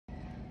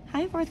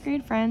Hi, fourth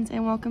grade friends,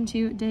 and welcome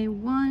to day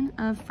 1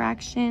 of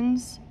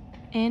fractions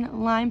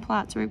in line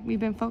plots. We've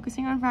been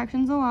focusing on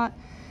fractions a lot,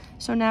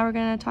 so now we're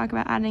going to talk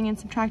about adding and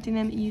subtracting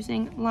them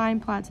using line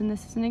plots. And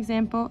this is an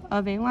example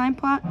of a line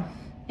plot,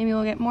 and we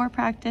will get more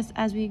practice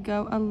as we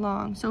go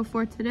along. So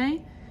for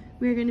today,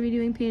 we're going to be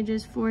doing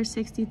pages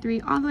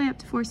 463 all the way up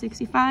to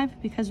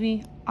 465 because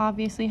we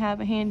obviously have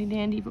a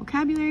handy-dandy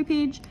vocabulary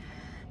page.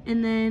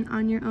 And then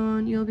on your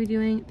own, you'll be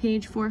doing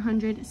page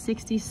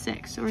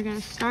 466. So we're going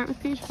to start with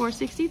page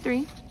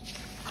 463,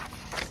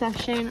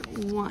 section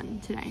 1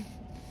 today.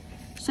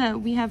 So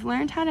we have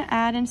learned how to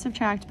add and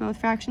subtract both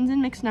fractions and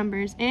mixed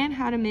numbers and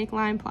how to make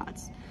line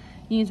plots.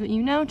 Use what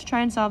you know to try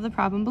and solve the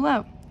problem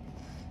below.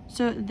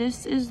 So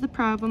this is the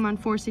problem on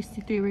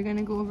 463. We're going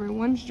to go over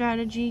one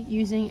strategy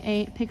using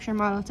a picture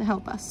model to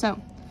help us.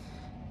 So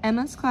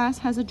Emma's class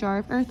has a jar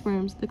of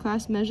earthworms. The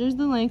class measures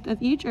the length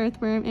of each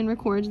earthworm and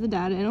records the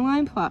data in a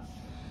line plot.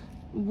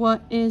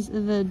 What is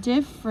the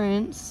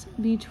difference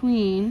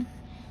between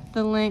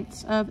the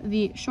lengths of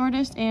the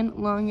shortest and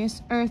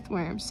longest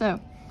earthworm? So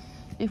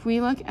if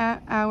we look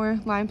at our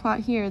line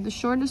plot here, the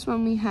shortest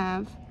one we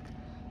have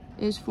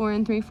is 4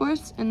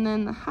 3/4, and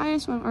then the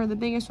highest one, or the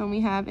biggest one we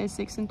have, is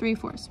 6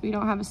 3/4. We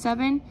don't have a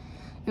 7,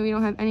 and we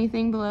don't have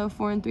anything below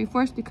 4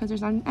 3/4 because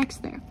there's not an X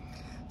there.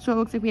 So it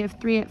looks like we have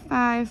 3 at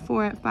 5,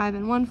 4 at 5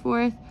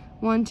 1/4,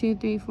 1, 2,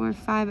 3, 4,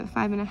 5 at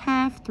 5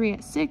 1/2, 3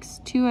 at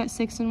 6, 2 at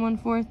 6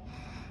 1/4,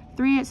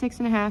 3 at 6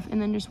 1/2,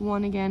 and then just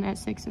 1 again at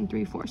 6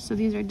 3/4. So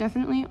these are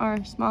definitely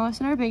our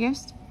smallest and our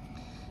biggest,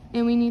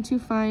 and we need to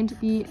find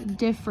the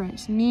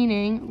difference,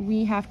 meaning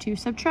we have to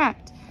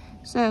subtract.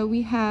 So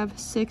we have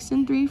 6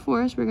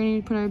 3/4. We're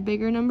going to put our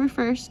bigger number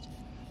first,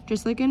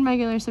 just like in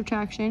regular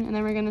subtraction, and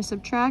then we're going to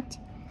subtract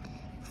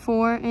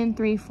 4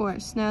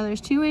 3/4. Now there's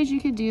two ways you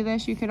could do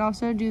this. You could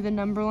also do the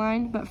number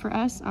line, but for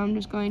us, I'm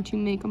just going to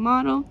make a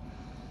model.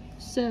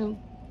 So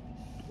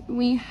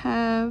we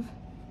have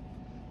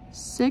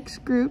 6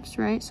 groups,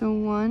 right? So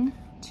 1,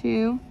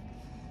 2,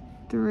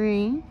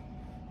 3,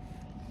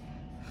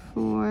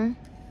 4,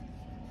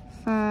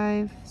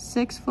 5,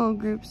 6 full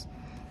groups.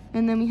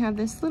 And then we have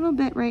this little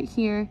bit right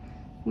here.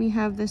 We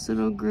have this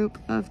little group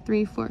of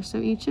 3/4. So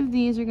each of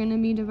these are going to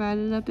be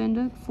divided up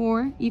into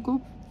 4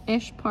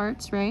 equal-ish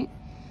parts, right?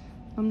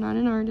 I'm not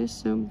an artist,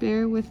 so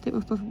bear with it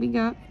with what we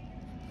got.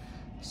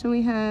 So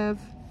we have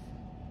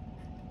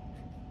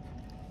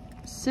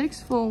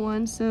 6 full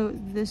ones. So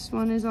this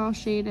one is all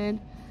shaded.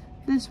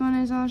 This one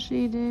is all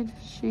shaded,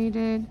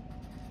 shaded,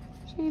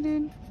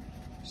 shaded,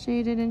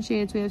 shaded, and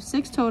shaded. So we have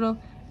 6 total,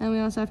 and we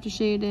also have to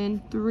shade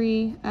in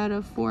 3 out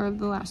of 4 of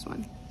the last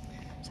one.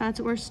 So that's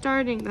what we're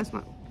starting. That's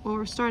what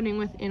we're starting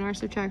with in our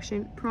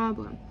subtraction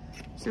problem.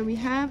 So we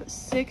have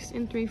 6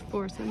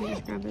 3/4. Let me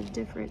just grab a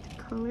different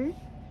color.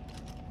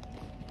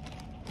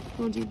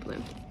 We'll do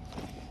blue.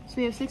 So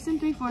we have 6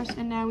 3/4,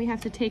 and now we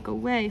have to take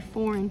away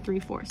 4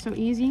 3/4. So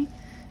easy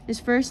is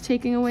first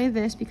taking away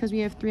this because we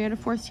have 3 out of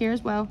 4 here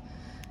as well.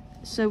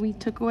 So we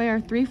took away our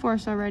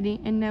 3/4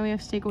 already, and now we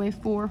have to take away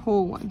 4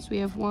 whole ones. We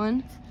have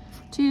 1,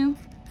 2,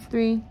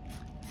 3,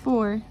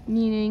 4,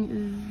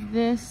 meaning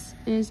this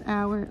is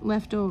our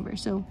leftover.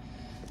 So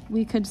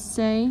we could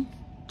say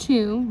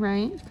 2,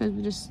 right? Because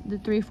we just, the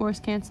 3/4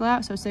 cancel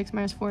out, so 6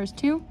 minus 4 is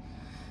 2.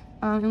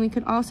 And we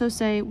could also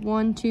say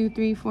 1, 2,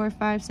 3, 4,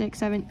 5, 6,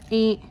 7,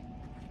 8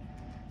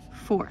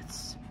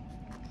 fourths,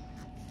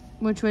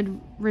 which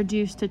would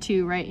reduce to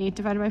 2, right? 8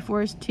 divided by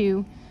 4 is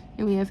 2,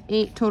 and we have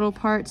 8 total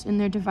parts, and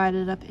they're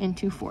divided up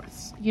into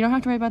fourths. You don't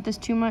have to worry about this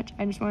too much.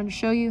 I just wanted to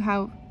show you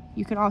how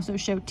you could also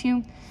show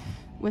 2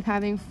 with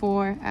having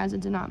 4 as a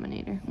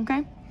denominator,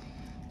 okay?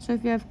 So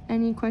if you have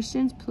any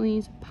questions,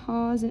 please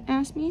pause and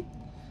ask me.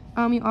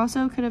 You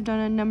also could have done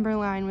a number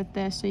line with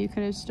this, so you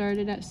could have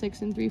started at 6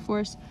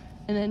 3/4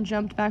 and then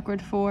jumped backward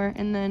 4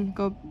 and then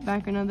go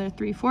back another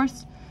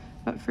 3/4.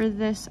 But for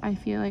this, I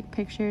feel like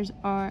pictures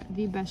are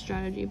the best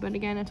strategy. But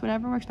again, it's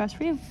whatever works best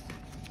for you.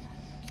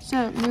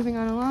 So moving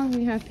on along,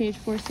 we have page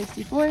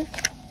 464.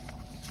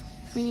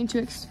 We need to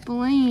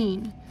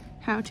explain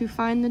how to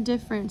find the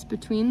difference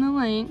between the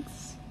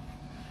lengths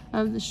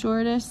of the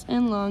shortest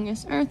and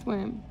longest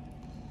earthworm.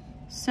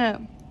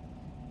 So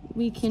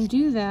we can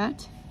do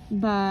that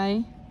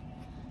by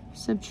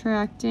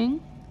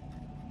subtracting.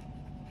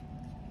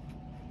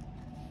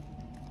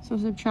 So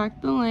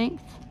subtract the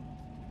length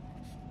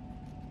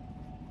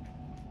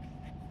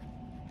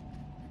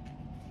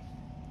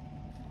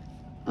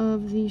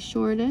of the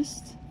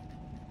shortest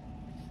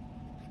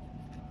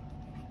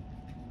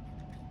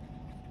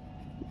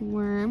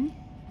worm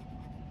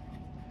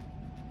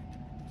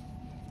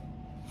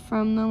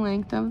from the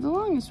length of the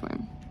longest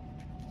worm.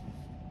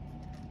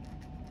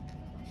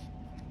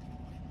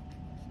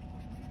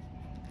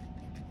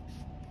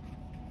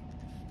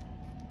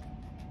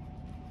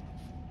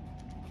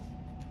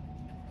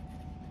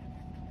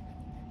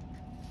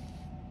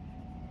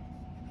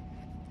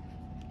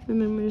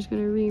 And then we're just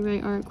going to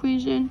rewrite our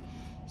equation.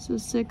 So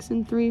 6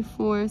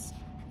 3/4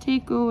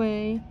 take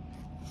away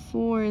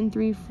 4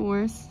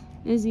 3/4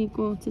 is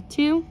equal to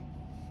 2.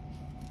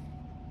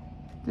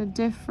 The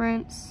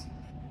difference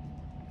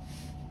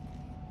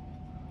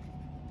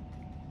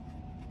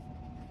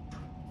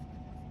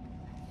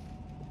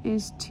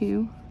is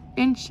 2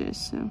 inches.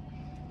 So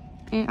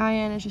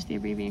IN is just the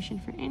abbreviation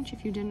for inch,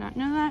 if you did not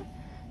know that.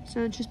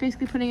 So just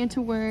basically putting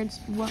into words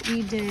what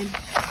we did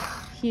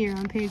here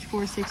on page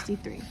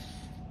 463.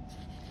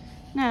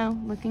 Now,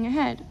 looking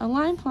ahead, a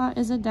line plot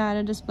is a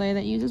data display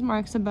that uses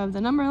marks above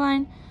the number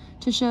line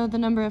to show the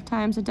number of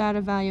times a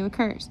data value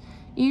occurs.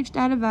 Each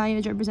data value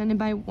is represented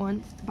by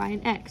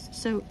an X.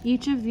 So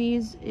each of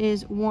these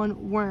is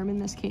one worm in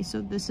this case.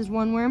 So this is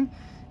one worm,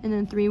 and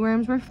then 3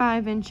 worms were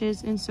 5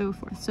 inches, and so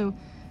forth. So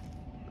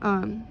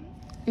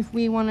if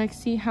we want to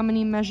see how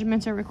many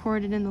measurements are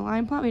recorded in the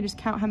line plot, we just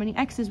count how many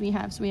X's we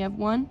have. So we have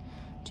 1,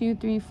 2,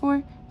 3,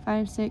 4,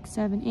 5, 6,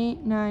 7,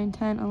 8, 9,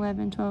 10,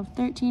 11, 12,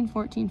 13,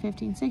 14,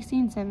 15,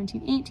 16,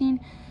 17, 18,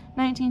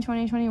 19,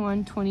 20,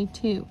 21,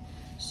 22.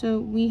 So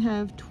we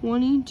have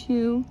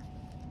 22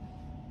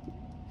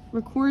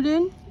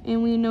 recorded,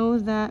 and we know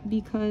that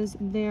because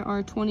there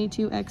are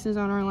 22 X's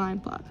on our line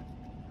plot.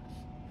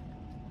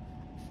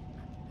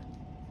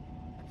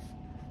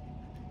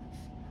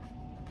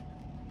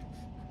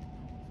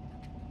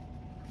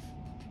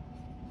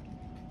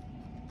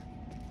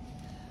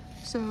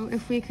 So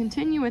if we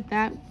continue with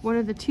that, what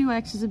do the 2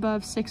 X's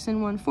above 6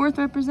 1/4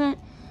 represent?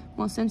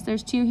 Well, since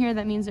there's 2 here,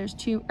 that means there's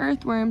 2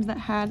 earthworms that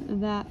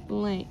had that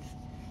length.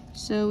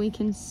 So we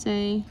can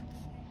say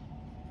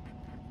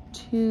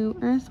 2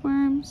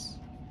 earthworms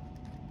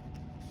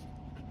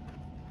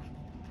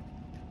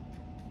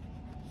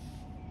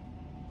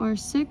are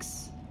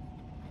 6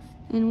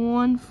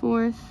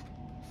 1/4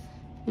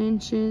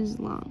 inches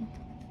long.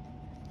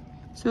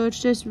 So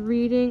it's just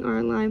reading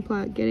our line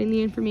plot, getting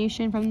the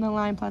information from the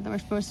line plot that we're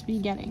supposed to be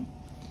getting.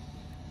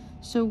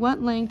 So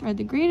what length are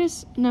the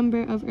greatest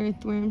number of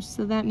earthworms?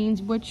 So that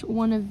means which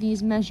one of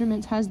these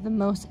measurements has the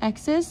most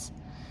X's,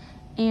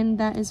 and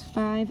that is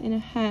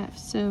 5.5.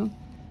 So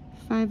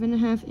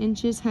 5.5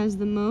 inches has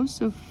the most,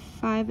 so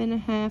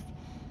 5.5,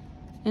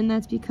 and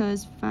that's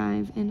because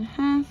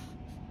 5.5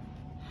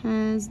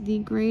 has the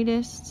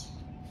greatest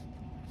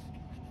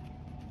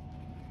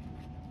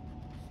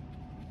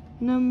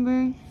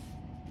number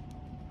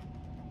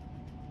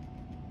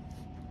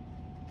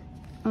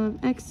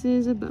of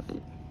X's above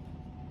it.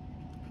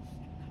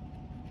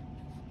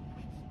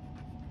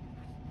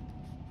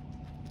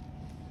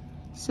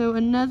 So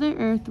another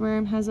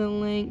earthworm has a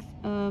length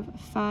of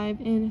 5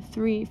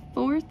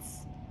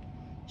 3/4.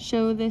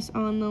 Show this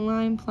on the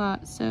line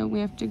plot. So we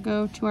have to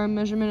go to our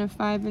measurement of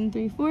 5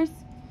 3/4,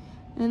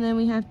 and then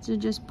we have to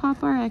just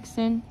pop our X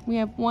in. We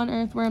have one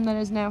earthworm that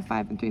is now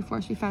 5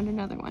 3/4. We found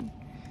another one.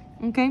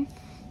 Okay,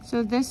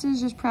 so this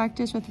is just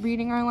practice with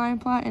reading our line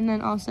plot and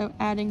then also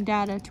adding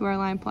data to our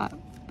line plot.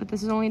 But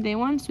this is only day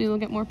 1, so we will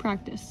get more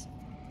practice.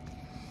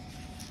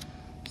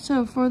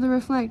 So for the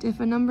reflect, if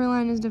a number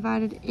line is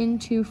divided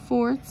into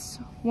fourths,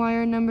 why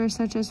are numbers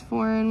such as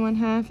 4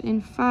 1/2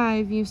 and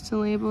 5 used to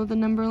label the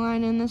number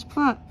line in this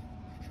plot?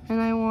 And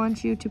I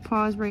want you to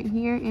pause right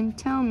here and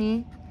tell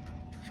me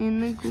in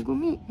the Google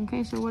Meet.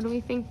 Okay, so what are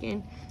we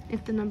thinking?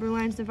 If the number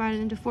line is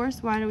divided into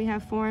fourths, why do we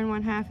have 4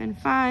 1/2 and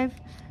 5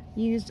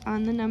 used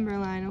on the number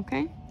line?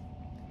 Okay,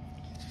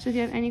 so if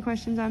you have any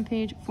questions on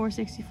page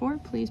 464,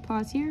 please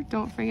pause here.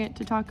 Don't forget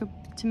to talk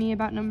to me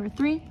about number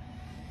 3.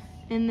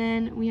 And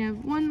then we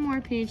have one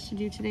more page to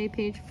do today,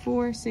 page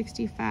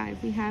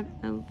 465. We have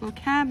a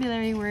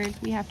vocabulary word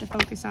we have to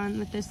focus on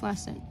with this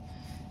lesson.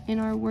 And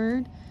our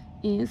word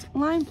is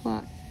line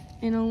plot.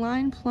 And a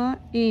line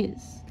plot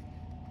is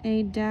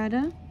a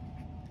data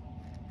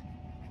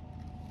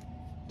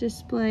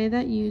display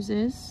that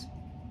uses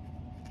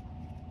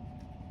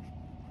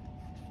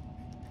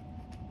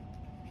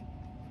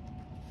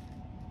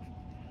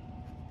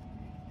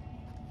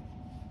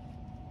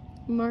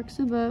marks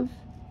above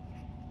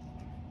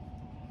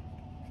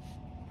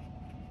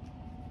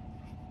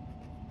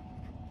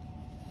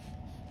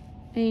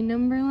a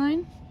number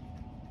line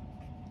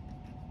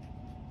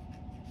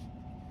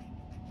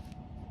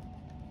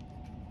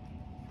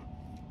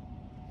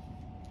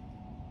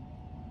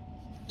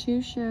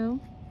to show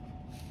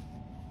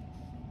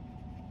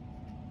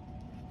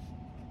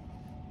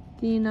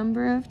the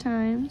number of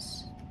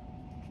times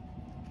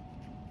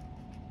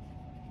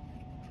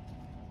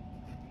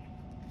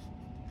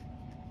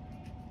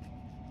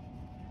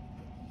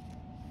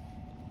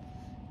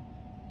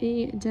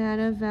a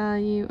data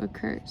value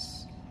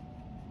occurs.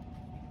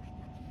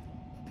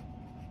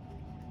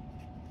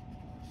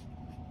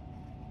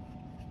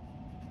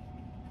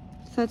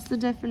 So that's the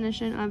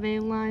definition of a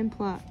line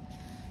plot.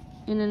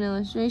 In an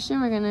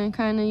illustration, we're going to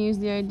kind of use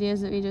the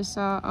ideas that we just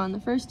saw on the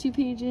first 2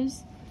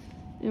 pages.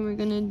 And we're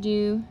going to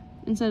do,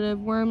 instead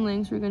of worm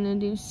lengths, we're going to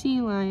do sea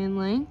lion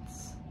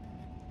lengths.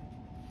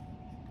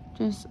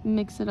 Just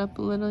mix it up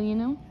a little, you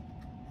know.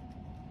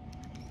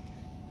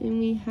 And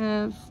we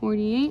have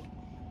 48,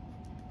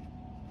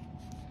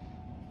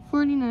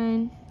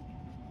 49,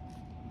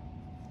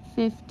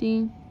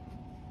 50,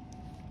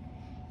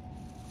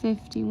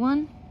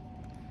 51,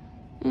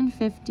 and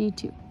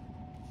 52.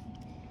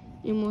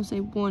 And we'll say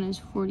 1 is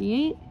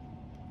 48.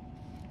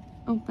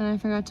 Oh, and I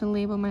forgot to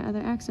label my other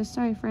axis.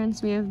 Sorry,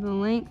 friends. We have the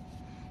length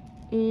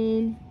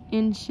in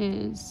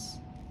inches.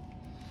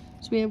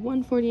 So we have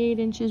 148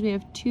 inches, we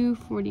have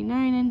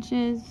 249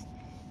 inches,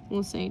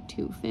 we'll say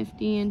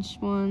 250-inch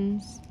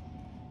ones.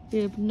 We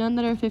have none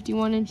that are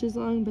 51 inches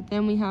long, but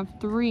then we have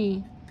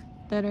 3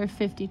 that are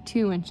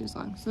 52 inches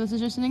long. So this is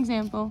just an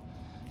example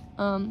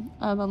of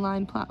a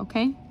line plot,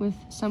 okay, with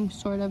some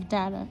sort of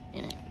data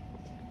in it.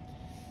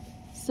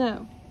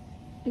 So,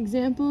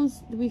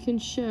 examples that we can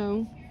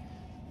show.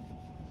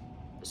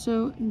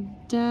 So,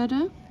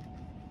 data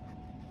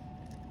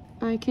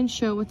I can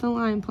show with a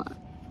line plot.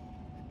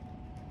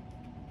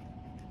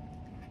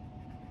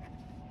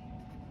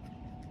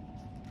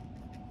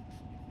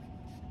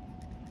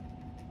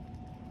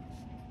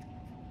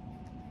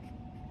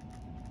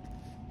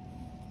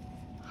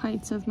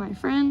 Heights of my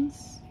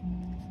friends.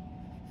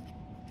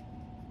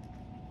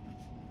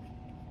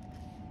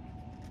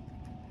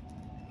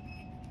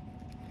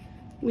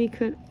 We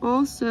could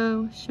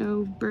also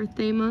show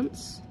birthday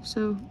months,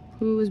 so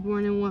who was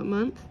born in what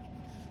month.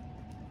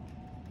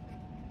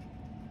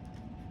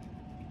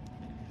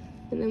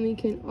 And then we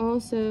can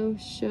also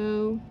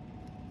show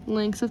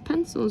lengths of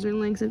pencils or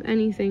lengths of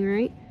anything,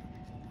 right?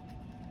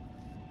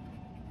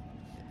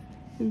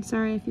 And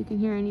sorry if you can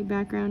hear any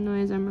background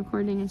noise, I'm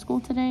recording in school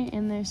today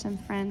and there's some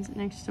friends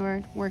next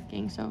door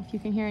working, so if you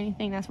can hear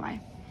anything, that's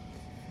why.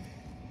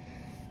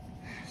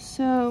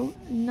 So,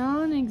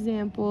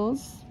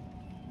 non-examples,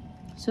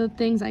 so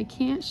things I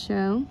can't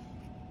show.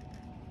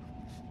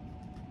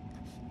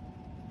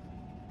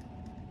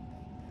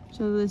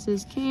 So this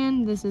is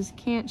can, this is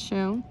can't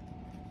show.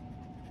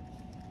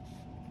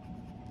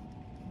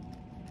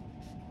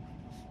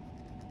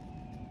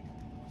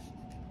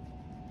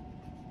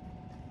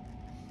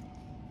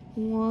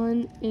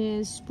 One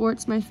is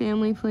sports my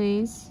family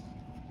plays.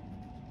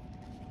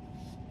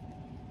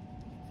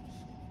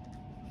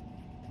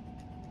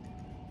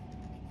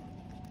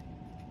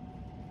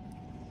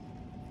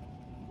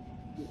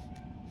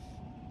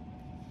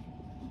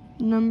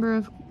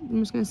 I'm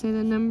just going to say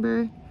the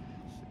number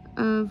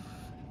of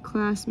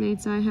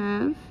classmates I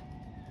have.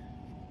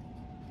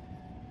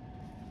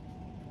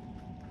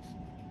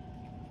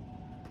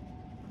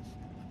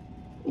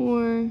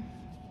 Or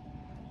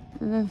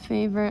the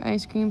favorite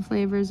ice cream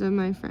flavors of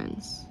my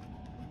friends.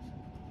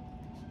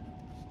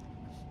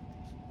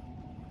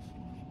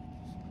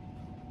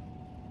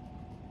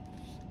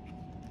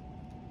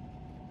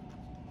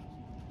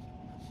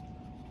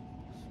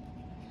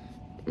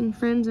 And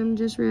friends, I'm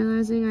just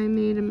realizing I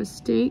made a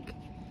mistake.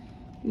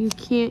 You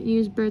can't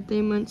use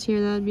birthday months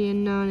here. That would be a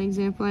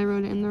non-example. I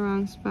wrote it in the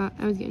wrong spot.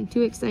 I was getting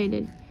too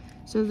excited.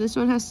 So this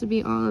one has to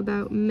be all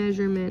about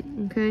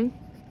measurement, okay?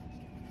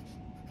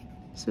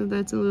 So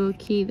that's a little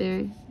key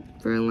there.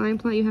 For a line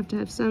plot, you have to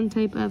have some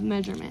type of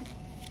measurement.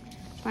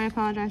 So I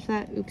apologize for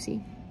that.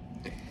 Oopsie.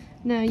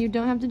 Now, you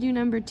don't have to do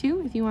number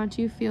 2. If you want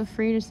to, feel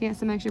free just to get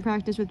some extra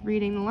practice with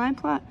reading the line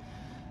plot.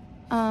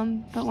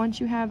 But once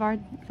you have our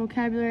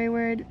vocabulary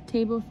word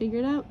table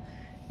figured out,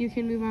 you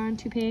can move on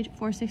to page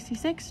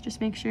 466.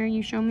 Just make sure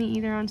you show me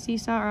either on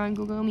Seesaw or on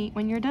Google Meet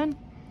when you're done.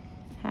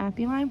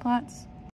 Happy line plots!